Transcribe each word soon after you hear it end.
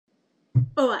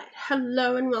Alright,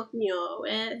 hello and welcome y'all.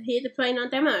 We're here to play our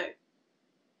demo. Let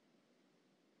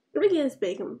me get this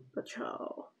Bacon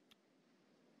Patrol.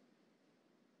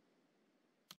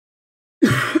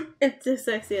 It's too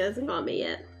sexy, it hasn't got me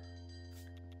yet.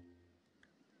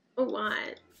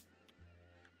 Alright.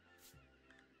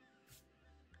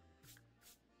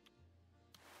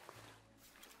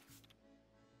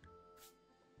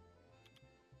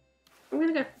 I'm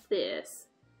gonna go for this.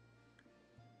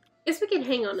 Guess we can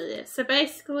hang on to this. So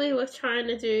basically what we're trying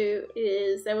to do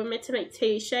is they were meant to make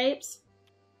T shapes.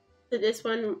 So this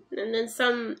one, and then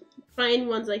some plain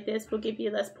ones like this will give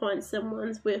you less points than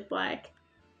ones with like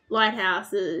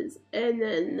lighthouses, and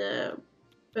then the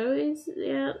buoys,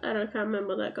 yeah, can't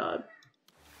remember that god.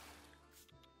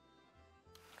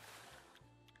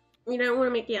 You don't want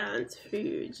to make the island too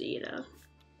huge either.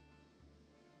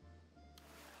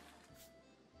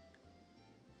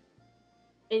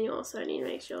 And you also need to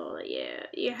make sure that, yeah,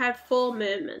 you have 4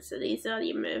 movements, so these are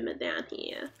your movement down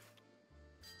here.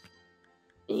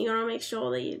 And you gotta make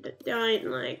sure that you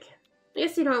don't, like, I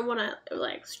guess you don't want to,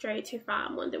 like, stray too far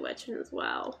in one direction as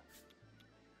well.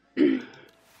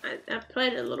 I've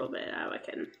played it a little bit, I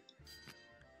reckon.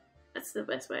 That's the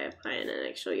best way of playing it,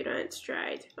 make sure you don't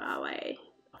stray too far away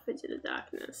off into the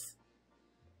darkness.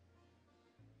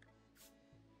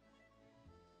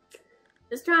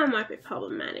 This drama might be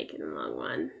problematic in the long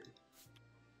run.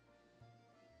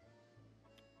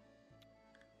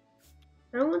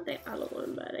 I don't want the other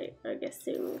one, but I guess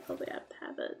soon we'll probably have to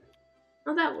have it.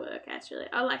 Oh, that work actually.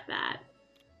 I like that.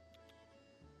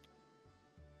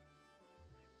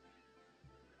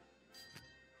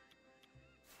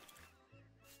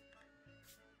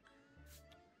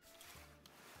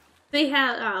 See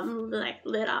how like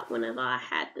lit up whenever I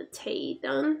had the tea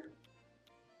done?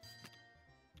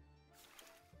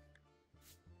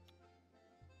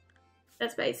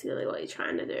 That's basically what you're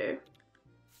trying to do.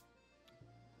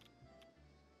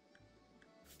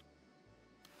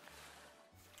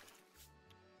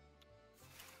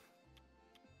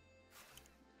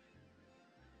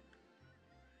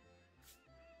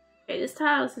 Okay, this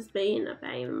tiles has been a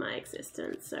bane in my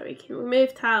existence, so we can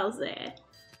remove tiles there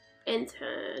and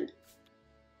turn.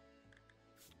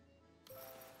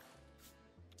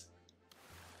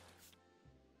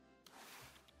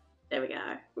 There we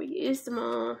go. We used them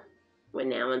all. We're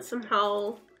now in some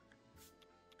hole.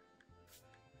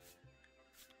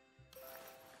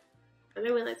 I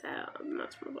didn't realize how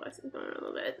much my voice is going a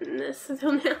little bit in this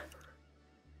until now.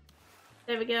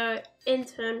 There we go. In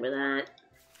turn with that.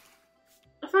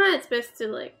 I find it's best to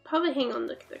like probably hang on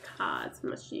the cards as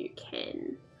much as you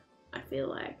can. I feel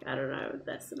like, I don't know if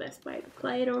that's the best way to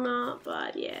play it or not,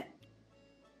 but yeah.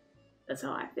 That's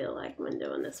how I feel like when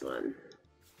doing this one.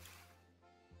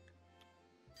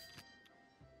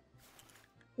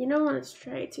 You don't want to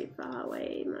stray too far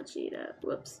away much either.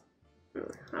 Whoops.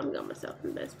 I haven't got myself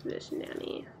in the best position down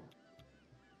here.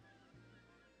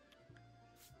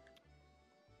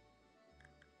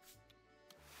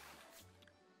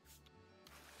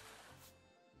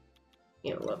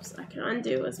 Yeah, whoops. I can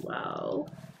undo as well.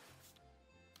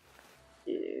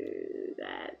 Do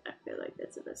that. I feel like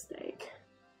that's a mistake.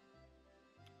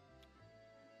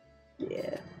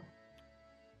 Yeah.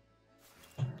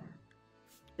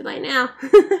 Too late now.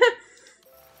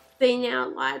 See, now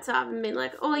it lights up and been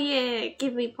like, oh yeah,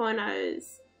 give me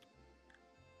pointos.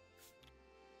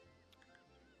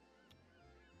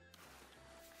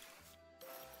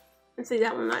 And see,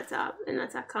 that one lights up, and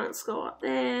that's our current score up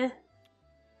there.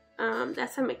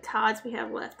 That's how many cards we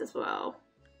have left as well.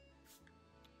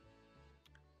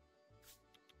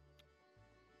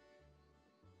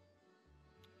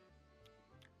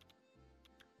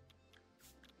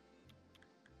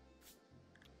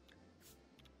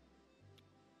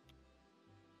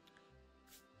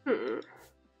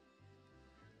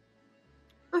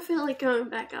 I feel like going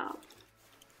back up.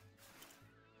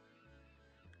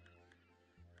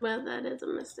 Well, that is a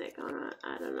mistake on it.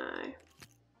 I don't know.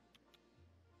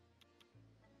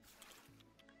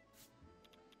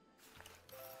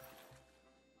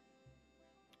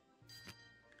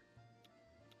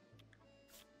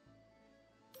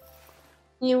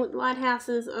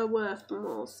 Lighthouses are worth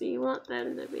more, so you want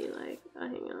them to be like, oh,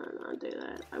 hang on, I'll do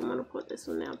that. I want to put this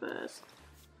one down first.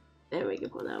 Then we can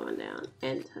put that one down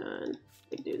and turn.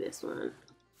 We do this one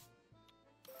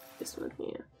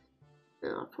here.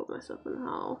 And I'll put myself in the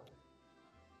hole.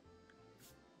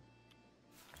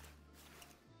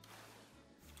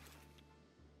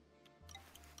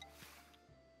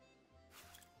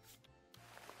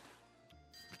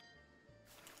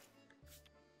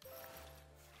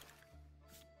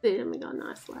 Then we got a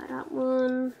nice light up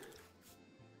one.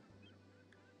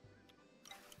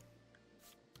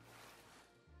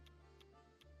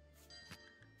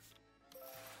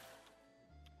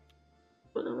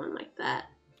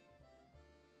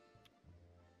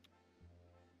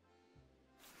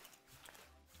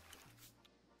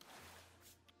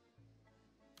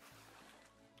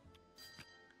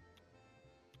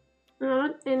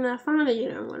 and finally, you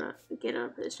don't want to get in a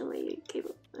position where you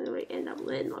end up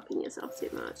landlocking yourself too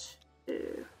much.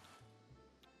 Too.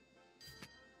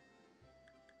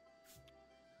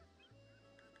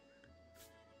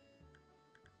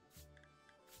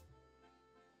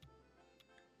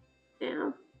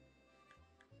 Down.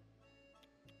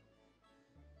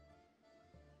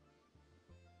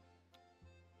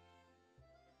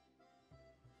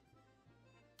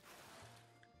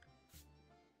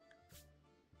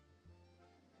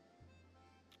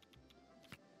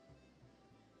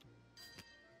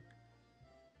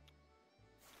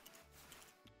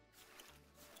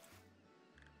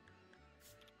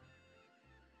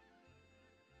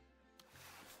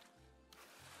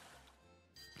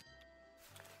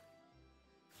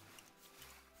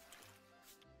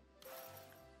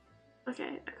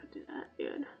 Okay, I could do that.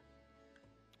 Good.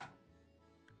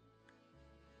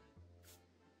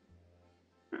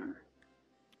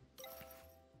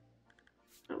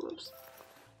 Oh, whoops.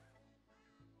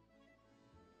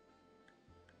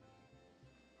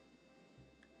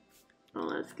 Well,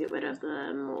 let's get rid of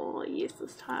the more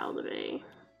useless tile to me.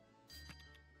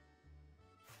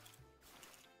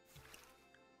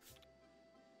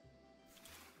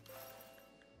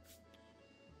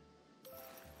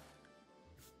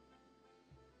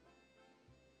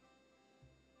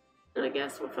 And I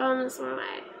guess we'll film this one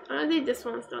away. I think this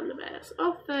one's done the best.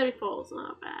 Oh, 34 is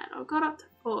not bad. I got up to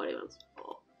 40 once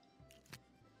before.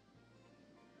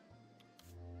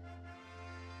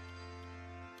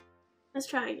 Let's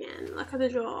try again. Luck of the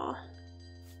draw.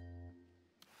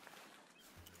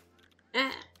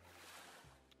 Ah.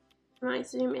 Can I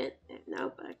zoom in?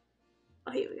 Nope.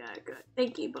 Oh, here we go. Good.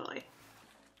 Thank you, boy.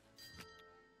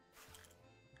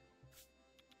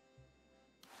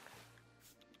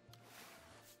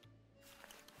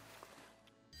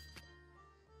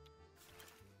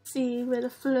 See where the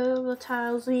flow of the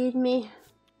tiles lead me.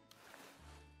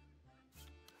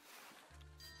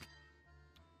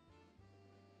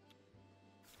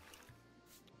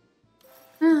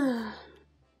 Oh,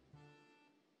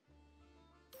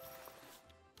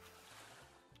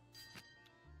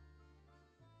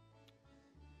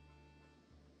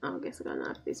 I guess I got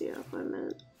enough physio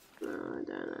equipment. No, I don't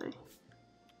know.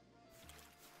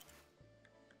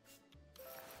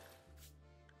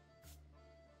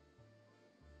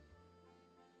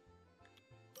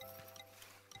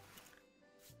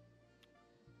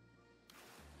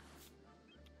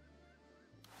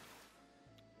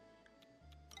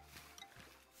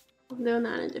 I'm doing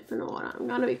that in a different order. I'm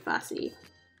gonna be fussy.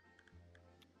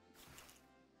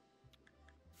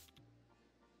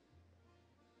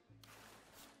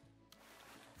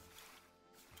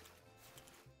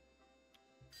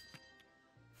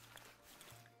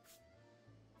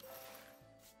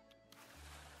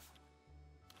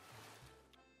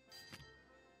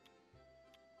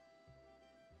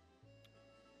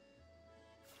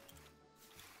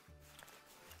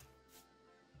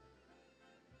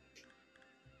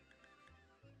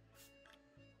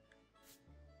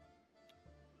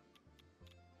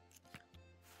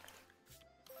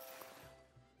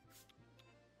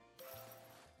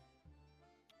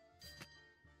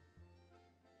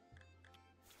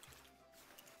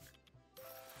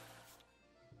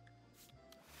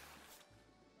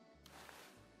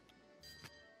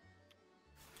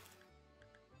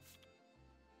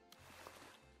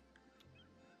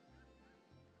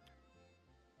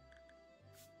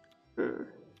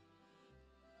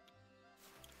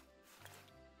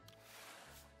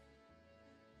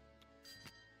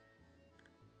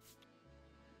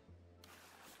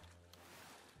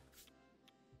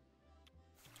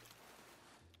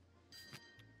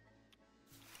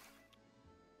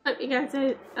 Hope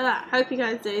you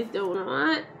guys are doing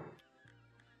alright.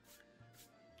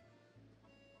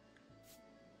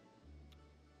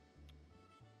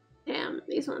 Damn,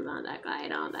 these ones aren't that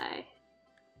great, are they?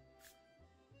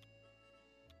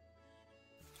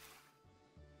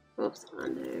 Whoops,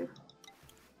 undo.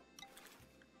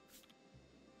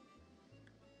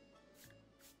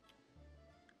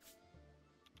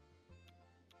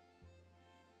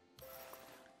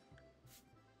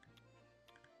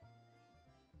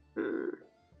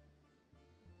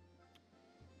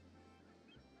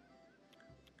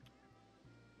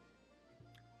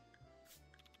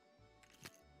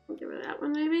 Get rid of that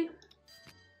one, maybe.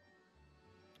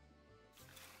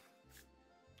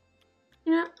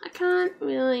 You know, I can't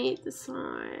really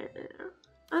decide.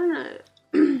 I don't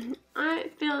know. I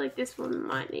feel like this one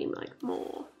might need like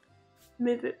more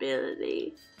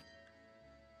movability.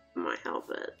 Might help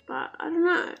it, but I don't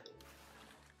know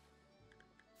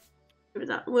if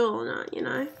that will or not, you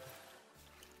know.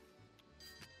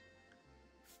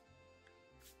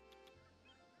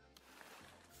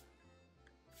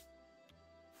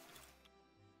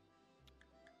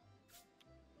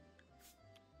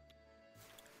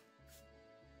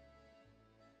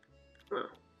 Oh,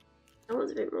 that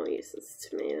one's a bit more useless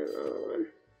to me than the other one.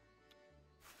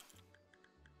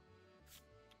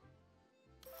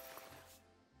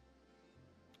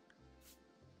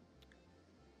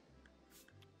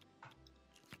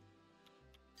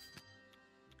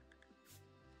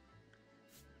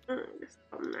 Oh, that's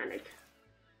problematic.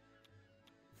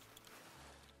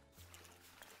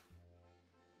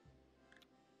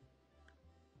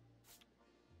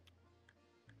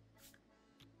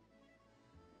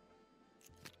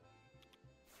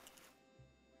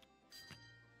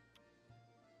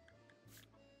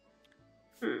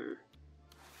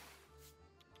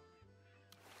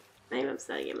 Maybe I'm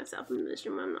starting to get myself in a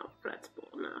position where I'm not flexible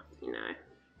enough, you know.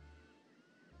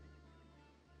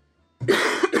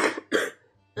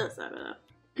 That's over that.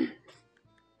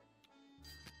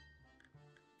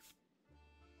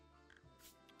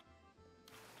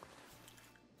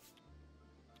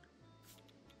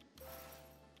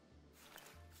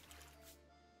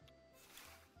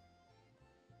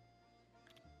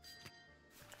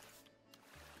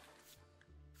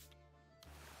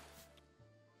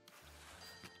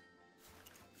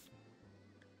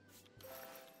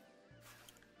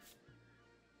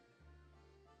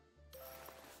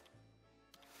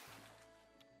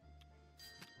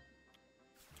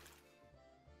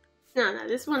 No,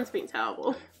 this one's been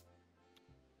terrible.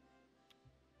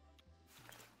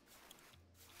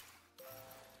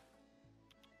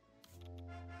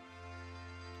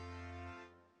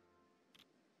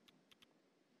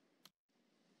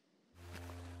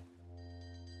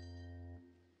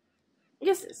 I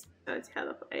guess that's how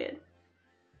to play it.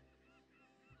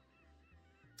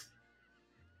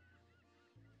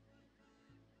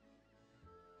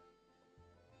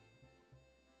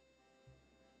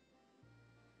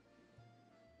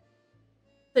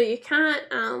 So you can't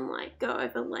like go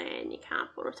over land, you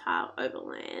can't put a tile over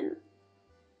land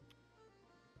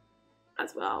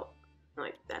as well.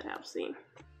 Like that helps me.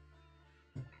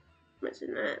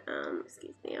 Mention that.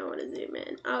 Excuse me, I want to zoom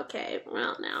in. Okay,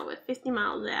 well now we're 50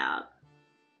 miles out.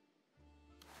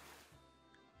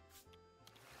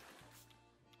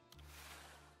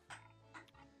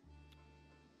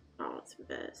 Oh, it's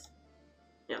reversed.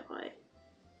 Okay.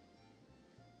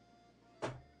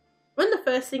 One of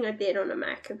the first thing I did on a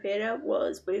Mac computer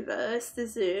was reverse the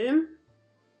zoom.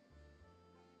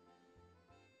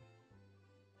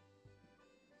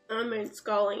 I mean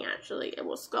scrolling actually, it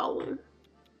was scrolling.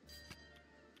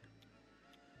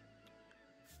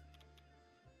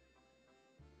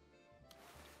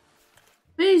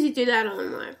 I usually do that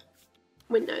on my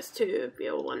Windows 2 if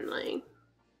you're wondering.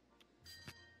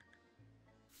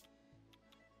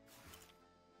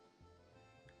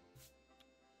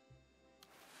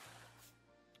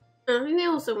 I think they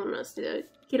also want us to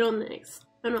turn on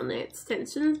the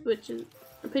extensions, which is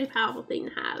a pretty powerful thing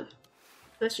to have,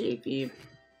 especially if you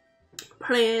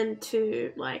plan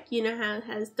to, like, you know how it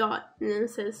has dot and then it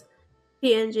says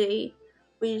PNG,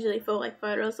 usually for like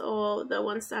photos, or the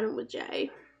one starting with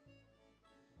J.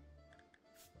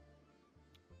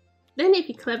 Then if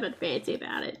you're clever and fancy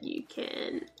about it, you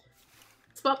can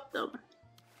swap them.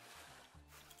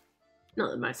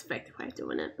 Not the most effective way of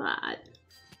doing it, but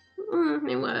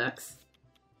it works.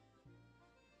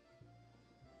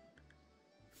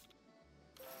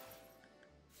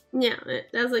 Yeah,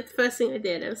 that was like the first thing I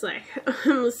did. I was like,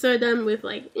 I was so done with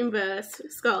like inverse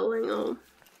scrolling, or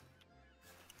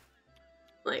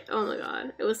like, oh my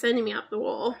god, it was sending me up the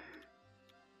wall.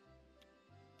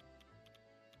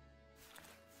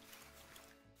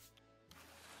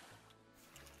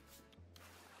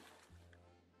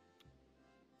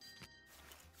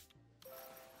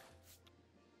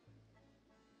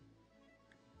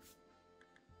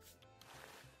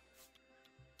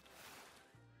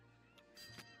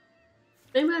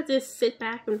 Maybe I just sit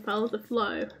back and follow the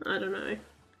flow. I don't know.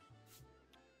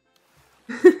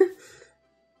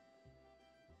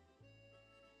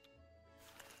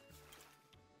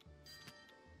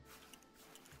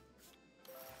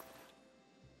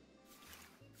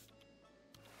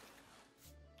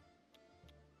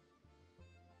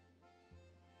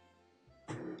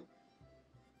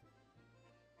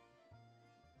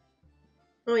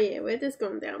 Oh yeah, we're just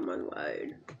going down one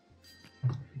road.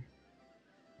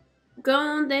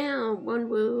 Going down one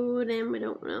road and we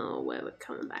don't know where we're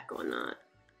coming back or not.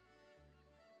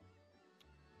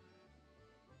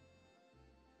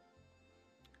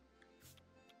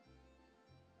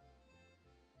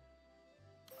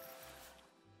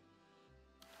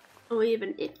 Or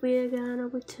even if we're gonna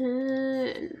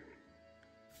return.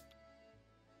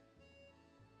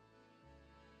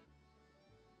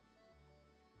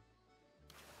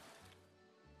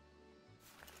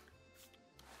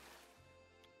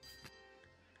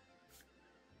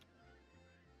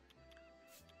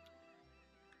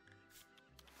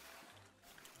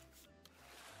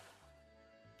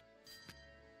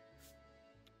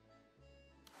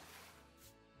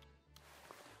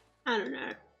 I don't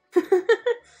know.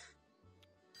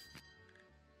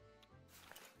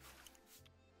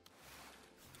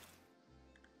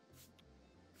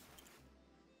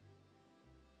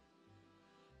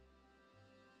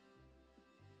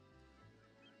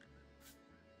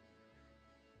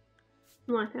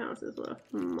 My house is worth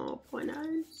more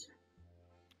pointos.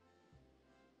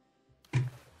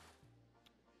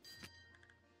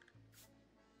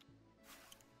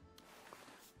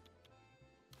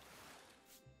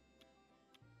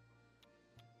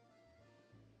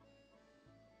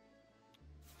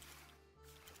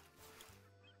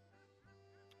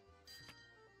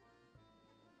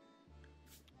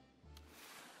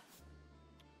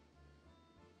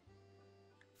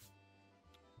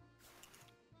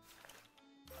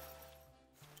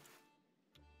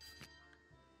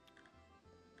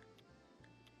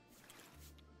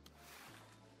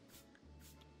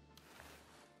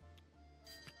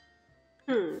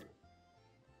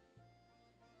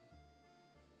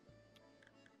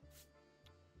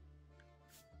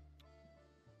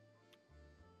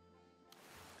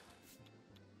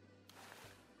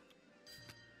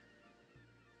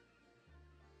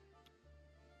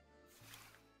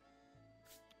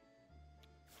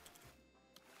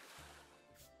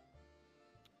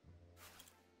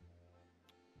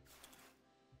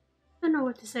 I don't know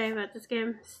what to say about this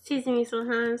game. It's teasing me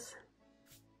sometimes.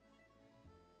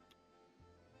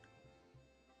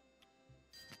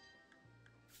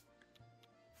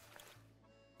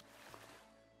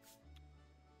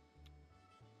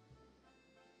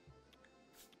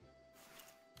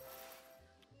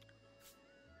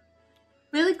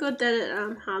 Really good that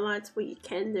it highlights what you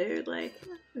can do. Like,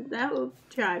 that will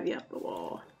drive you up the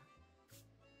wall.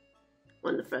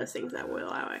 One of the first things that will,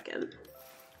 I reckon.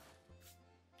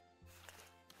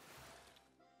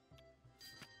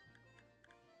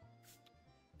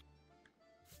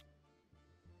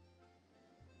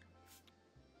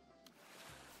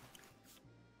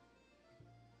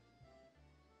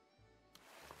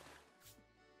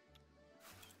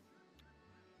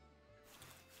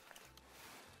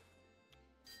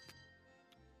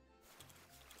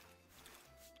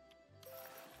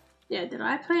 Yeah, did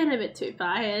I play it a bit too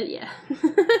far ahead? Yeah.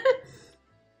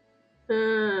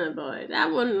 Oh boy, that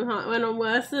one went on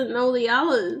worse than all the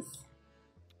others.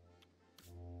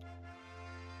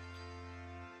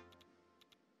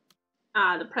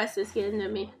 Ah, the press is getting to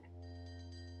me.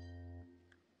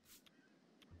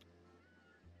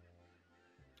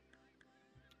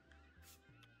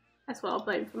 That's what I'll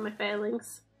blame for my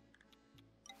failings.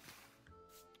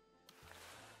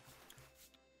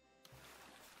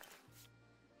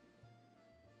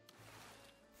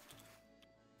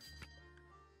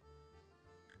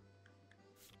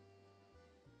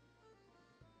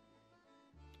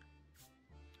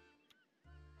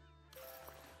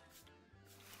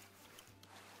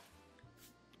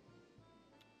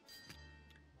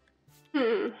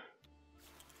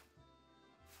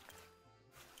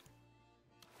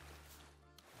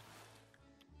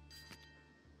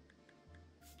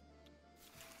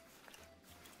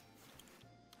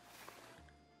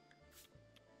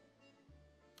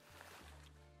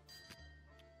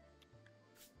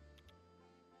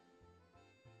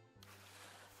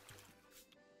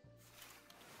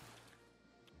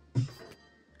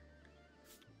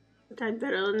 Done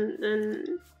better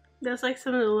than that's like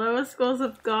some of the lowest scores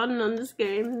I've gotten on this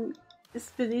game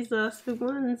just for these last few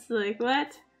ones. Like,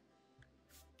 what?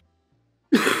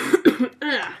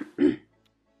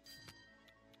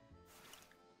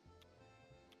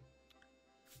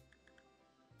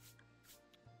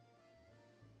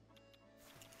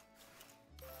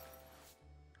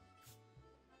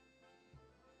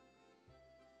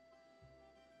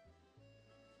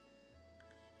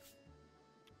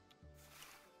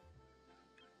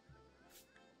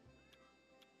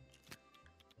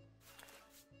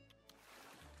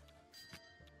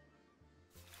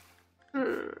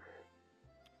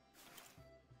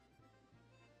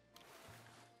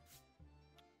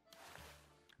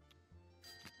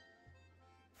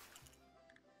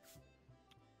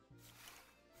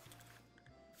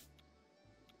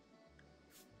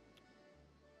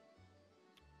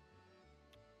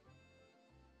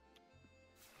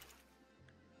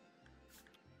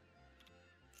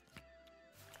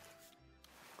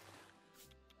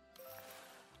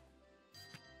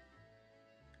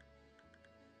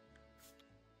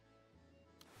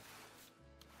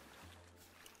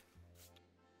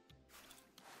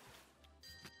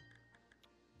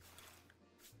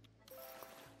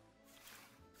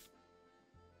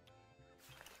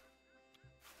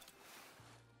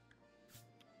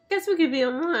 Guess we could be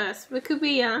on worse. We could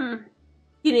be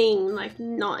getting like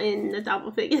not in the double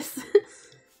figures.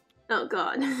 Oh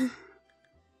god.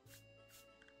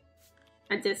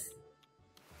 I just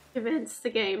convinced the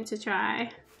game to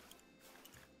try.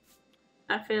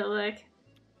 I feel like.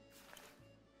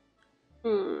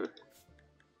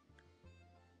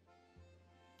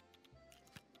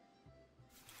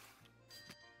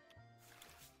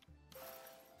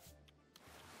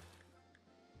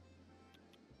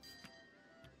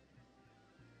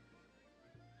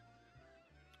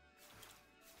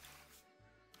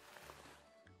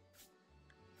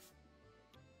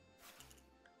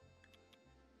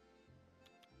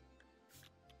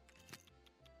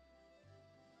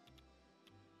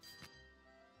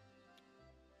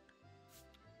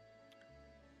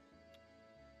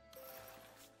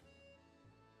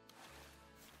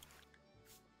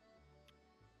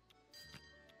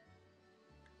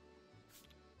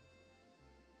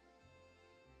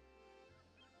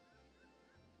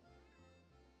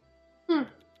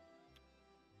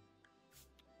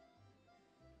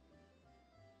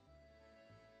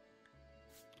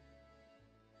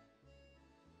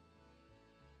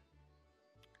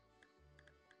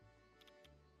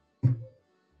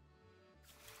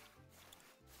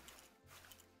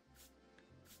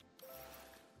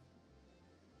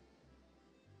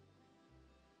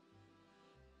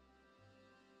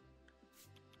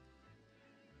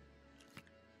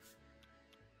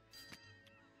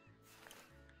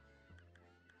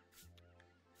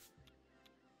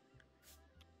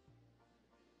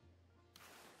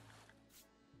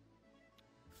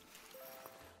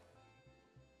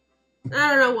 I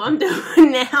don't know what I'm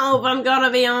doing now, if I'm gonna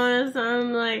be honest.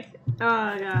 I'm like,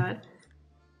 oh god.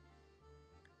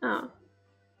 Oh.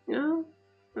 No?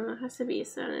 Oh, it has to be a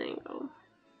certain angle.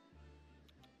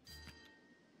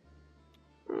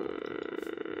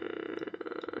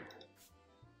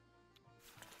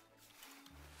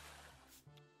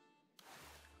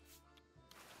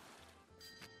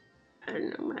 I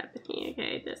don't know what happened here.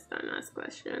 Okay, just don't ask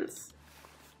questions.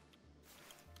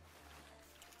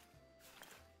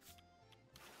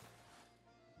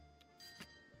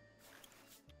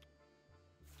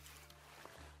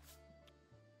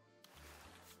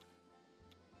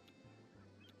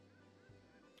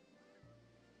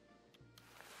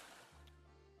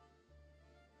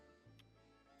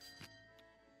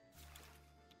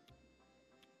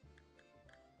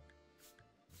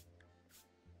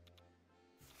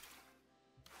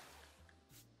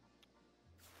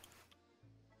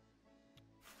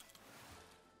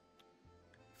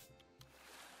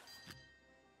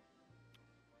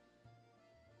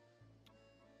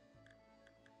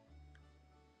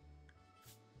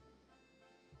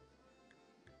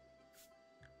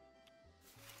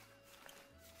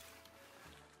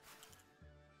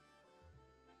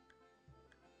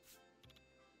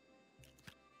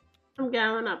 I'm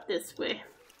going up this way.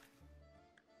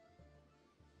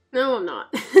 No, I'm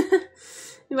not.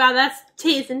 Wow, that's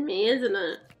teasing me, isn't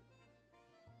it?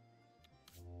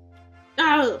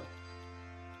 Oh!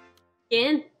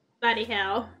 Again? Bloody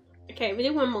hell. Okay, we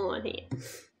do one more here.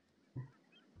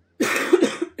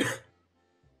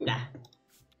 Nah.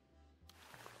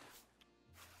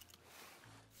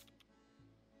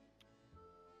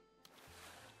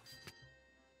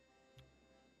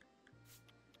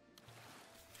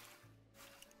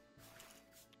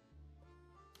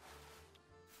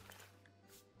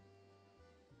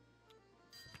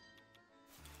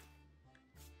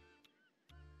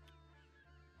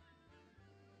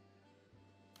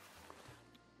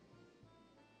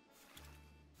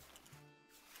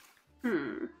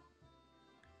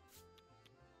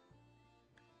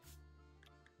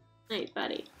 Hey,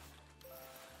 buddy.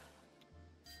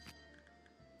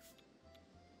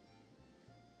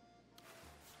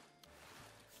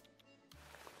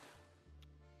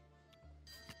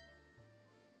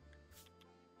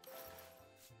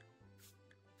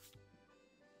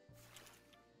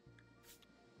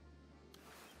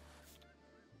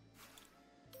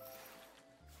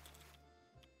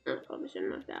 I probably should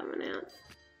knock that one out.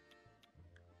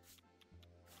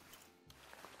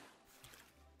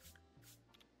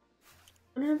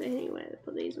 I don't have anywhere to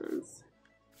put these ones.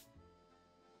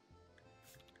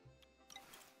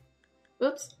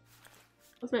 Whoops.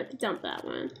 I was meant to dump that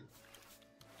one.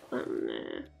 Put that one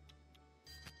there.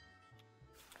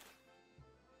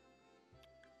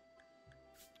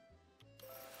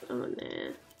 Put that one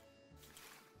there.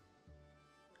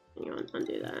 Hang on,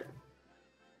 undo that.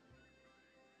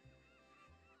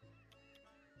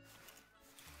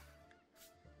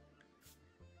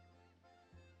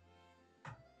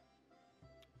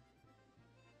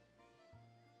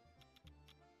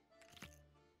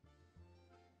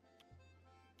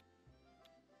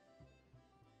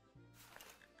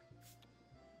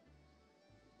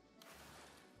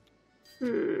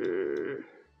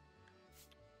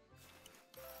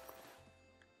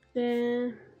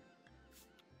 Yeah.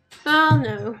 Oh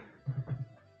no.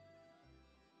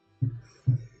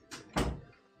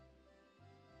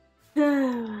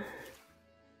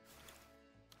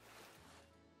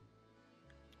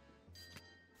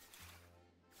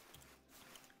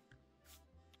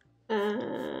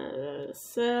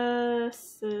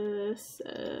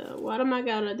 What am I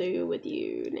gonna do with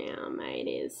you now,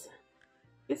 mateys?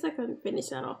 Guess I can finish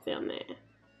that off down there.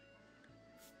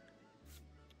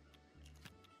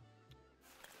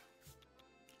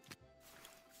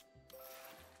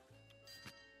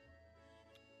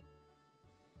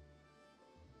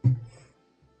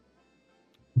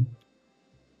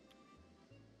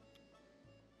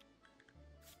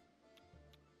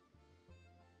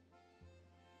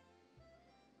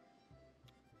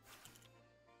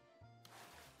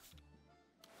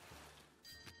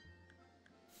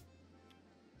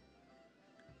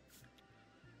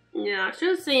 Yeah, I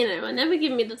should have seen it. It will never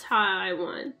give me the tile I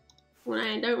want. When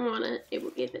I don't want it, it will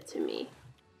give it to me.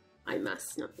 I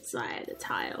must not desire the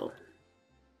tile.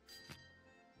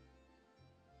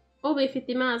 Or be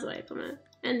 50 miles away from it.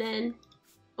 And then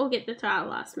I'll get the tile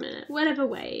last minute. Whatever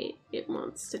way it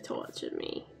wants to torture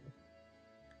me.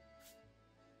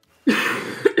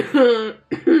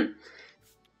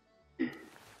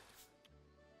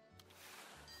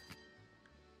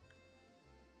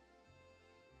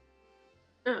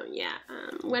 Oh yeah,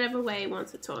 whatever way it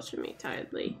wants to torture me,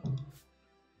 totally.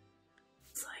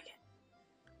 It's like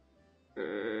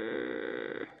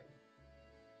it.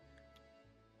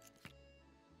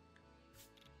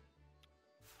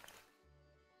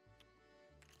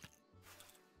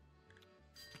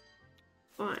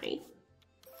 Why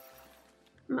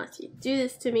must you do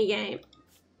this to me, game?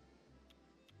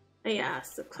 I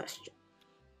asked a question.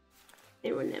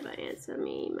 They will never answer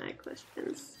me my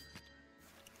questions.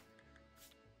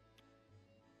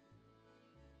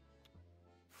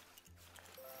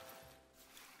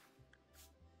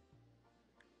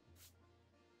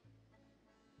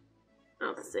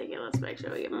 I'll see. Let's make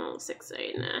sure we get more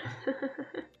 16 there.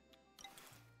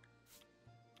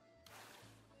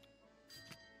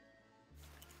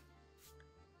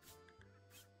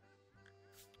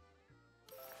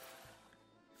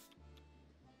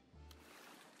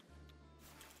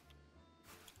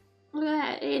 Look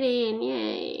at that, 18,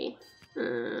 yay.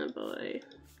 Oh boy.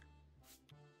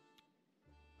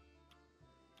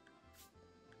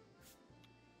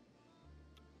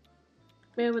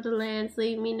 Where would the lands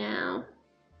lead me now?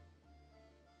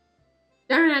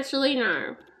 Don't actually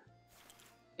know.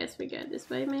 Guess we go this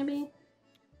way, maybe?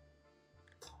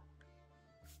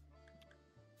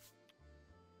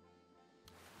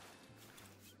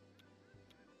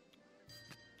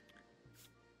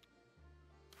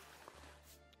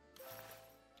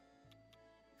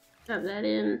 Got that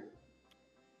in.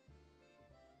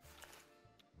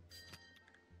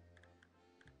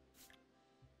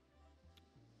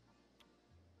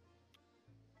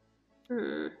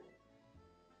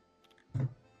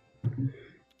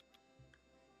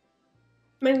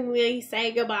 When we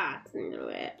say goodbye to the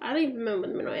middleware. I don't even remember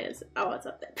what the middleware is. Oh, it's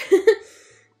up there.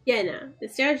 Yeah, no. The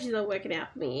strategies aren't working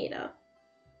out for me either.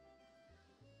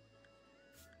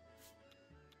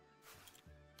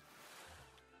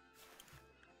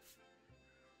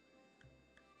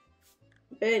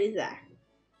 Bird is that?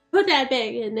 Put that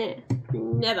bag in there.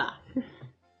 Never.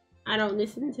 I don't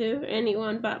listen to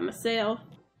anyone but myself.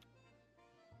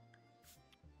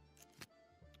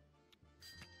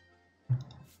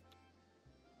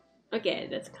 Okay,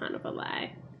 that's kind of a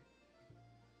lie.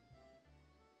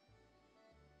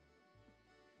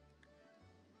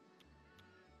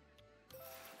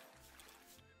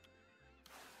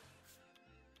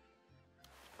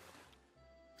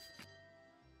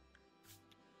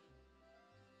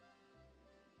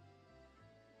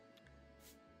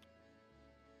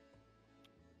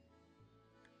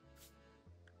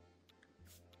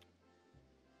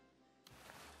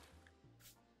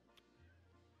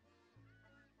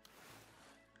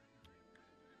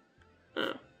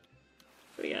 Oh,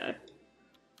 here we go.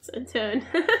 It's a turn.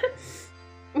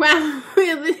 Wow,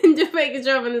 we really did make a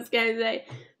job in this game today.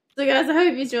 So guys, I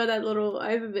hope you enjoyed that little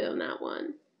overview on that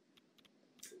one.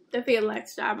 Don't forget to like,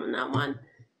 subscribe on that one.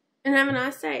 And have a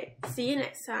nice day. See you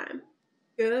next time.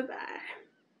 Goodbye.